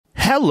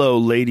Hello,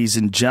 ladies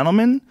and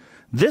gentlemen.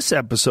 This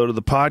episode of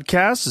the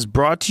podcast is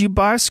brought to you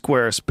by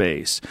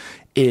Squarespace.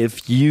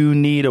 If you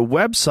need a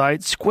website,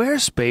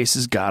 Squarespace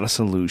has got a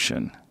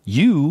solution.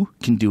 You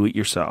can do it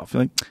yourself.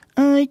 You're like,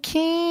 I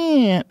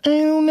can't. I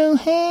don't know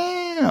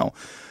how.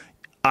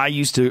 I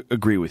used to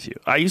agree with you.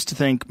 I used to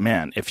think,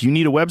 man, if you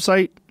need a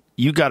website,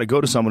 you got to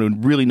go to someone who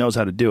really knows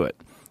how to do it.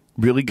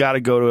 Really got to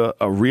go to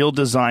a real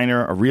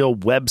designer, a real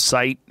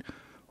website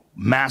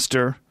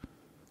master.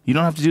 You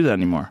don't have to do that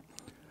anymore.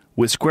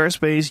 With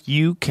Squarespace,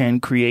 you can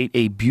create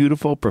a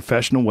beautiful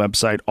professional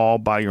website all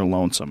by your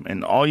lonesome.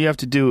 And all you have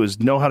to do is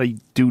know how to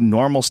do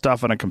normal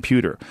stuff on a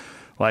computer,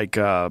 like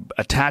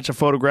attach a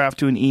photograph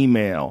to an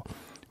email,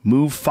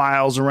 move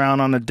files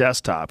around on a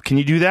desktop. Can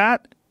you do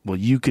that? Well,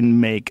 you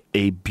can make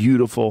a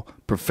beautiful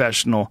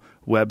professional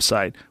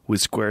website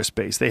with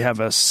Squarespace. They have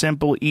a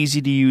simple,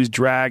 easy-to-use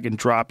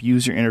drag-and-drop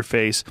user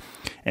interface,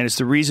 and it's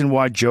the reason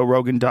why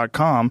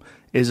JoeRogan.com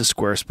is a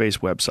Squarespace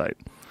website.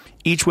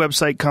 Each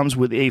website comes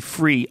with a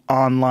free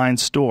online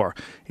store.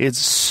 It's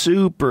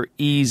super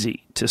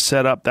easy to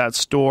set up that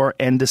store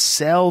and to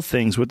sell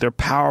things with their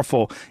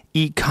powerful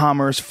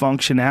e-commerce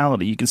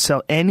functionality. You can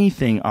sell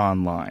anything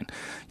online.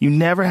 You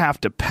never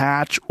have to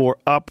patch or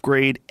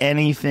upgrade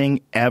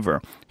anything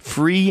ever.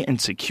 Free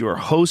and secure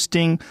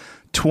hosting,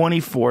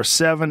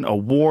 24/7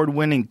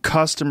 award-winning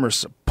customer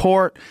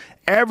support,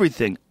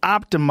 everything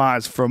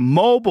optimized for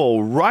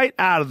mobile right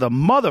out of the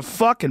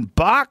motherfucking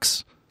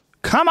box.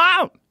 Come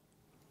on!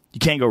 You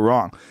can't go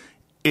wrong.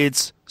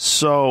 It's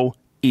so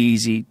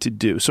easy to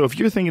do. So if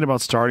you're thinking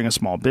about starting a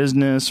small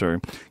business or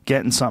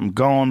getting something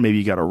going, maybe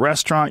you got a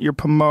restaurant you're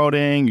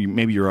promoting,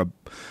 maybe you're a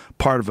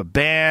part of a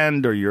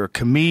band or you're a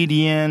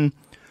comedian,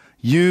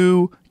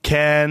 you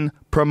can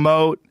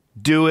promote,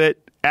 do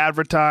it,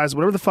 advertise,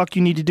 whatever the fuck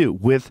you need to do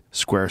with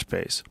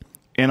Squarespace.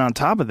 And on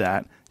top of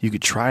that, you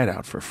could try it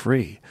out for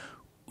free.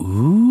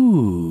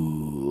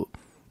 Ooh.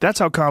 That's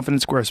how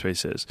confident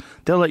Squarespace is.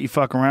 They'll let you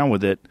fuck around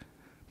with it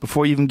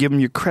before you even give them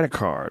your credit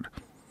card.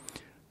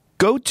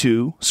 Go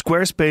to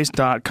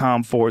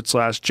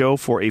squarespace.com/Joe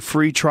for a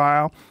free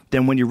trial.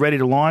 Then when you're ready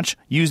to launch,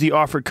 use the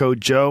offer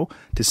code Joe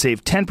to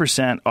save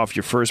 10% off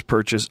your first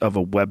purchase of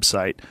a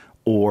website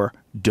or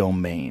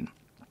domain.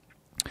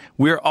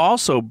 We're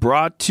also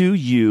brought to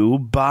you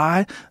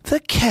by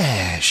the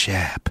Cash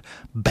App,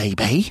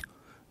 baby.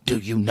 Do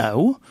you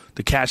know?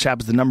 The Cash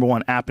App is the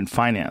 #1 app in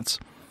finance.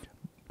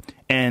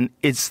 And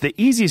it's the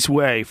easiest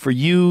way for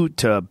you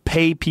to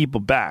pay people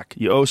back.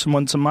 You owe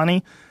someone some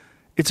money,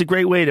 it's a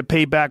great way to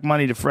pay back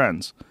money to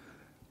friends.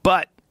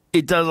 But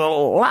it does a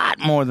lot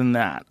more than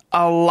that.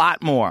 A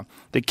lot more.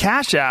 The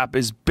Cash App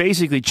is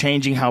basically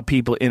changing how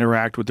people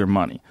interact with their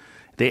money.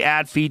 They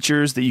add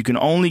features that you can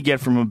only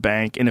get from a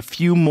bank and a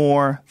few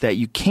more that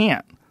you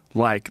can't,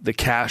 like the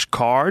Cash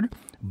Card,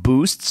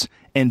 Boosts,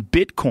 and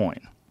Bitcoin.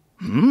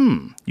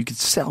 You can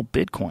sell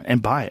Bitcoin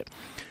and buy it.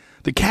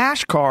 The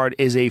Cash Card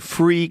is a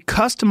free,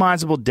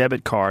 customizable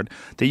debit card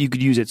that you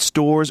could use at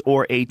stores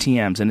or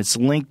ATMs, and it's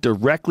linked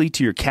directly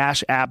to your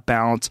Cash App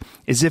balance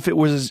as if it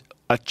was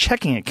a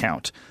checking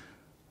account.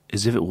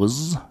 As if it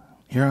was.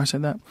 Hear how I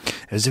said that?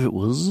 As if it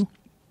was.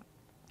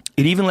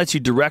 It even lets you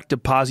direct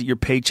deposit your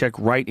paycheck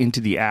right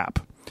into the app.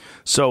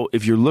 So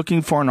if you're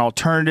looking for an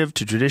alternative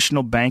to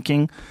traditional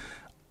banking,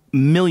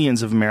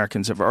 millions of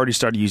Americans have already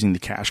started using the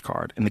Cash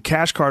Card. And the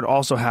Cash Card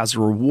also has a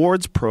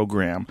rewards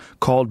program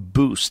called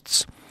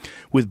Boosts.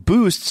 With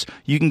Boosts,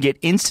 you can get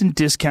instant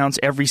discounts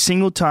every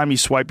single time you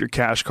swipe your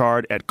Cash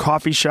Card at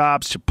coffee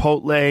shops,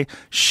 Chipotle,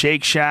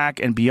 Shake Shack,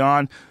 and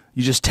beyond.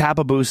 You just tap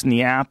a Boost in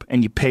the app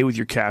and you pay with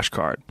your Cash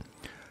Card.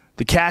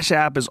 The Cash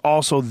App is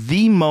also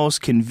the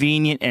most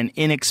convenient and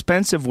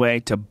inexpensive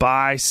way to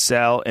buy,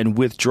 sell, and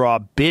withdraw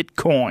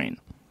Bitcoin.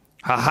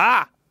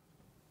 Ha-ha!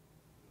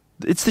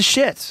 It's the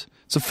shit.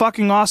 It's a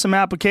fucking awesome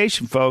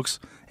application, folks.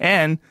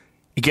 And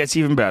it gets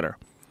even better.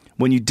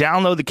 When you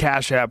download the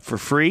Cash App for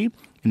free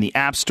in the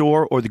App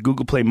Store or the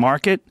Google Play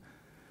Market,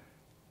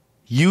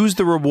 use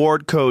the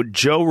reward code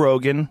Joe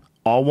Rogan,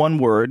 all one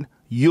word.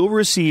 You'll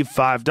receive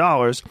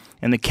 $5,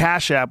 and the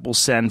Cash App will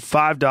send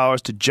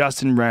 $5 to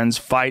Justin Wren's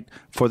Fight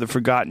for the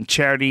Forgotten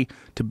charity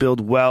to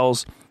build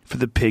wells for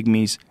the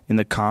pygmies in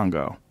the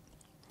Congo.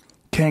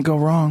 Can't go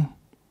wrong.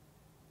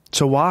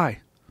 So why?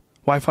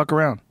 Why fuck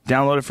around?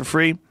 Download it for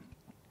free.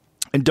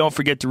 And don't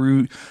forget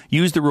to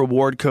use the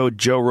reward code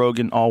Joe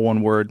Rogan, all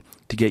one word,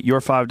 to get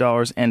your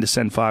 $5 and to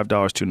send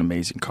 $5 to an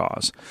amazing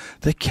cause.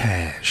 The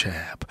Cash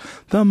App.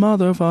 The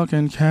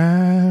motherfucking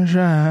Cash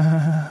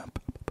App.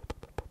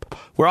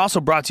 We're also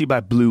brought to you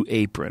by Blue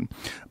Apron.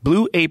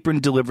 Blue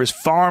Apron delivers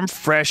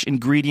farm-fresh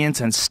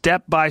ingredients and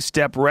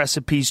step-by-step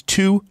recipes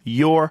to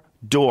your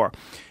door.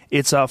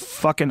 It's a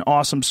fucking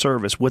awesome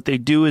service. What they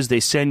do is they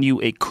send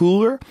you a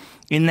cooler.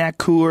 In that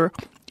cooler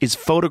is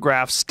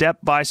photographed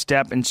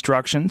step-by-step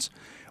instructions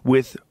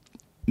with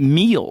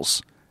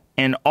meals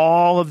and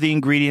all of the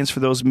ingredients for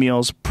those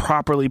meals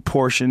properly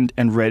portioned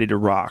and ready to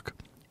rock.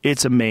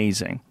 It's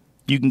amazing.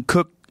 You can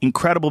cook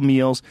incredible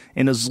meals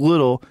in as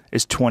little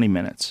as 20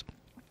 minutes.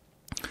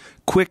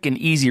 Quick and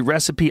easy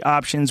recipe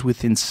options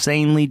with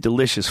insanely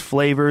delicious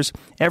flavors.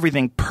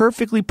 Everything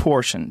perfectly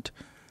portioned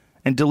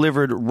and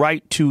delivered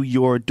right to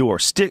your door.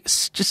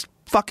 Just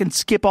fucking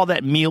skip all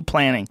that meal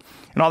planning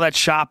and all that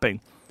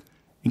shopping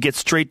and get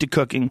straight to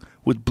cooking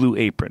with Blue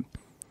Apron.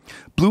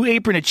 Blue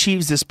Apron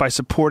achieves this by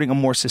supporting a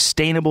more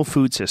sustainable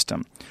food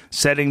system,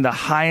 setting the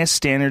highest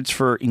standards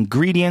for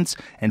ingredients,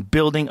 and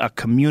building a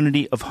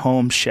community of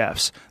home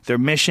chefs. Their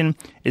mission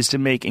is to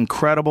make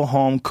incredible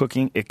home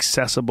cooking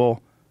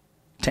accessible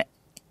to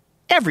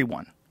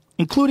everyone,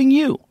 including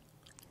you.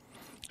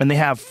 And they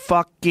have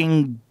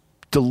fucking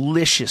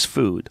delicious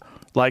food.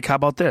 Like, how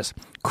about this?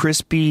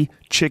 Crispy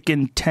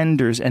chicken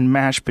tenders and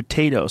mashed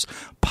potatoes,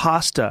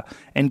 pasta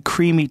and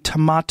creamy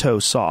tomato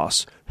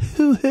sauce.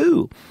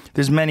 Hoo-hoo.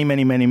 There's many,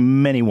 many, many,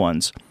 many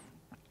ones.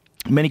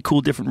 Many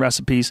cool different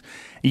recipes.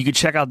 You can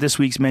check out this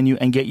week's menu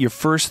and get your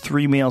first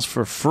 3 meals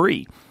for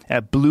free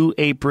at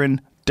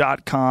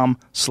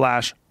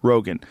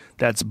blueapron.com/Rogan.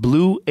 That's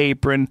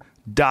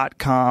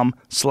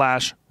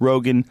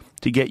blueapron.com/Rogan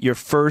to get your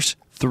first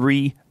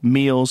 3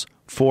 meals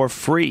for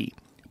free.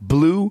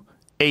 Blue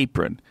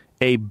Apron,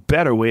 a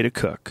better way to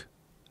cook.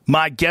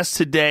 My guest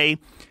today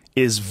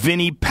is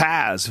Vinny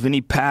Paz.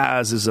 Vinny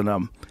Paz is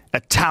an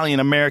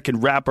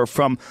Italian-American rapper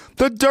from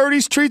the dirty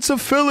streets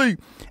of Philly.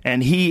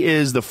 And he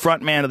is the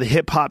frontman of the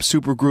hip-hop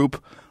supergroup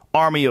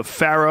Army of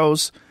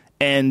Pharaohs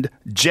and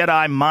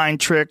Jedi Mind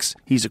Tricks.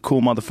 He's a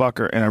cool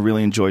motherfucker, and I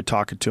really enjoyed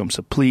talking to him.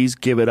 So please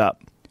give it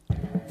up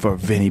for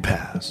Vinny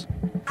Paz.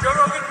 Joe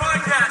Rogan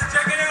Podcast,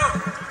 check it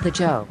out. The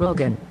Joe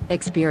Rogan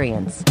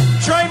Experience.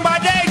 Train by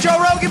day, Joe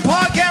Rogan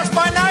Podcast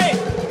by night,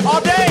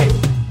 all day.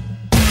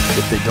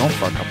 If they don't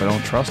fuck up, I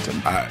don't trust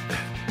him.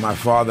 My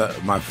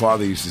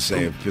father used to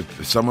say,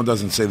 if someone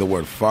doesn't say the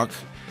word fuck,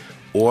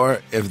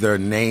 or if their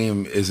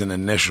name is an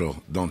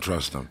initial, don't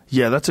trust them.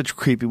 Yeah, that's a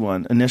creepy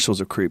one. Initials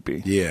are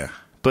creepy. Yeah.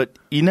 But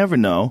you never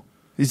know.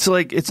 It's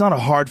like, it's not a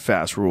hard,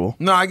 fast rule.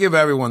 No, I give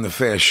everyone the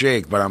fair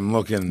shake, but I'm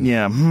looking.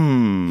 Yeah,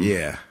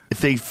 Yeah.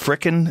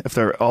 If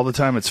they're all the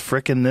time, it's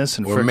frickin' this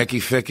and Or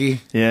Mickey Ficky.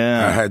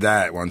 Yeah. I heard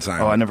that one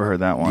time. Oh, I never heard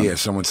that one. Yeah,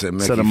 someone said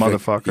Mickey Said a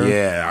motherfucker?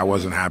 Yeah, I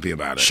wasn't happy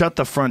about it. Shut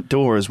the front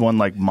door is one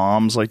like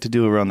moms like to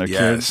do around their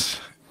kids.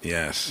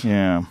 Yes.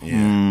 Yeah.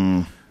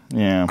 Yeah.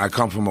 Yeah. I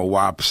come from a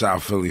WAP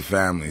South Philly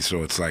family,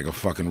 so it's like a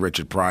fucking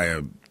Richard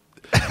Pryor.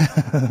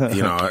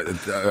 You know,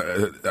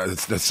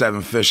 it's the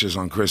 7 Fishes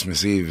on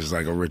Christmas Eve is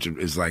like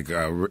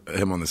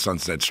him on the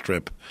Sunset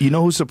Strip. You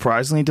know who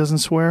surprisingly doesn't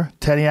swear?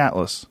 Teddy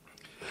Atlas.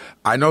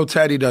 I know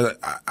Teddy does.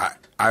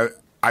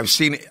 I've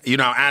seen,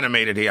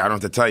 animated here. I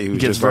don't have to tell you. He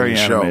gets just on very the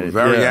show. animated,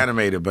 Very yeah.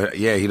 animated, but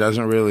yeah, he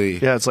doesn't really.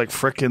 Yeah, it's like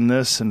frickin'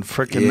 this and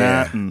frickin'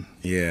 that and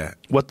yeah.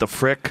 what the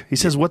frick. He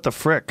says, what the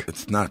frick.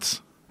 It's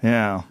nuts.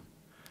 Yeah.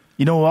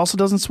 You know who also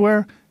doesn't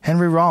swear?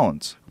 Henry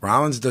Rollins.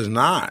 Rollins does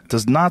not.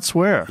 Does not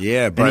swear.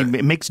 Yeah, but and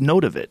he makes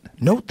note of it.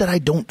 Note that I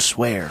don't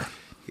swear.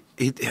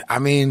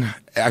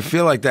 I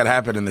feel like that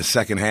happened in the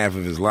second half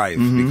of his life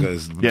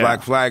because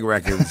Black Flag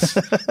Records,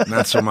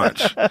 not so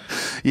much.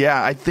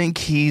 Yeah, I think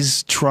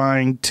he's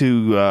trying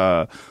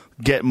to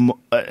get,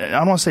 I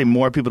don't want to say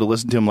more people to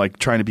listen to him, like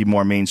trying to be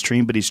more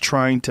mainstream, but he's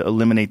trying to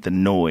eliminate the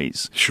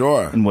noise.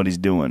 Sure. In what he's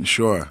doing.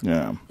 Sure.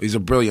 Yeah. He's a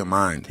brilliant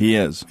mind. He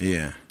is.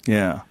 Yeah.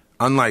 Yeah.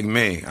 Unlike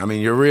me. I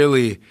mean, you're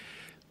really,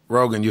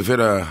 Rogan, you've hit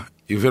a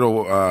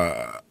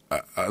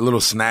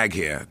little snag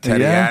here.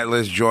 Teddy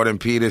Atlas, Jordan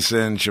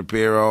Peterson,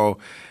 Shapiro,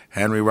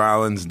 Henry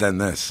Rollins, then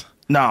this.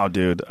 No,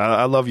 dude.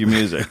 I love your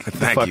music. Get the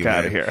Thank fuck you,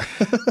 out of man. here.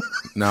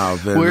 No,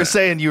 you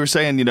were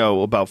saying,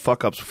 about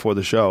fuck ups before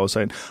the show. I was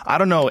saying, I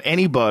don't know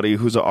anybody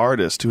who's an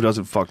artist who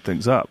doesn't fuck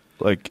things up.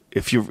 Like,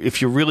 if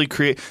you're really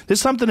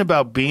there's something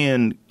about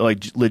being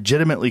like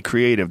legitimately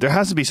creative. There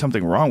has to be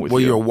something wrong with you.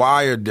 Well, you're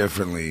wired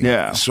differently.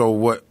 Yeah. So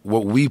what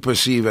we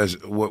perceive as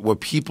what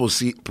people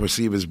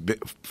perceive as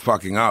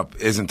fucking up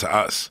isn't to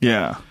us.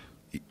 Yeah.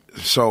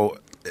 So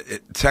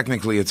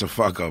technically, it's a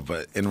fuck up,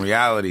 but in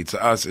reality,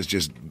 to us, it's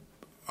just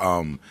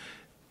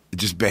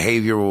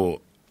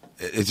behavioral.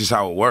 It's just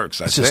how it works.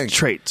 It's just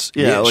traits.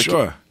 Yeah, like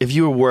sure. If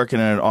you were working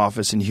in an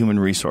office in human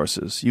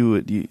resources,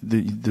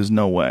 there's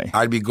no way.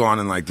 I'd be gone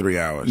in like 3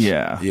 hours.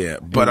 Yeah. Yeah.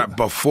 But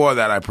before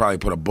that, I'd probably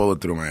put a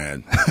bullet through my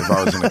head if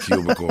I was in a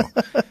cubicle.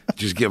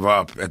 Just give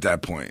up at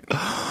that point.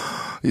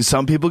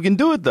 Some people can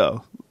do it,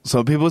 though.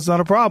 Some people, it's not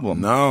a problem.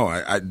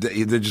 No,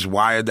 they're just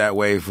wired that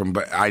way.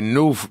 But I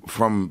knew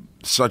from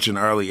such an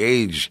early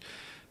age,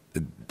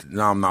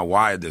 no, I'm not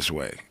wired this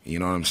way. You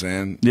know what I'm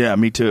saying? Yeah,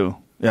 me too.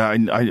 Yeah,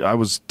 I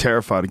was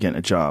terrified of getting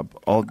a job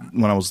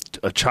when I was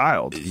a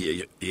child.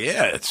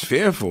 Yeah, it's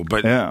fearful.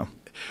 But yeah.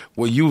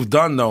 What you've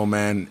done, though,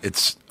 man,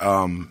 it's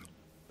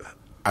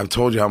I've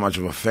told you how much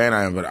of a fan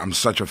I am, but I'm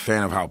such a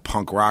fan of how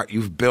punk rock,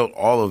 you've built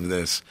all of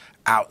this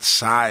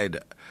outside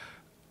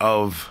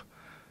of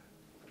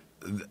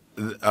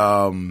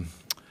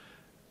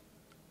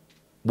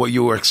what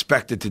you were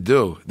expected to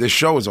do. This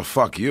show is a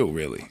fuck you,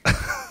 really.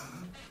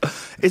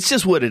 It's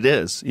just what it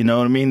is. You know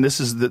what I mean? This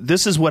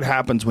is what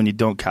happens when you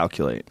don't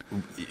calculate.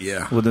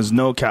 Yeah. Well, there's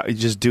no you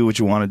just do what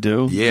you want to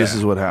do. Yeah. This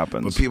is what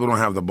happens. But people don't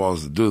have the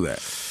balls to do that.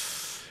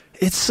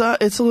 It's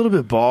a little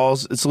bit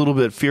balls. It's a little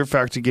bit Fear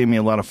Factor gave me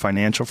a lot of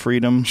financial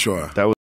freedom. Sure. That was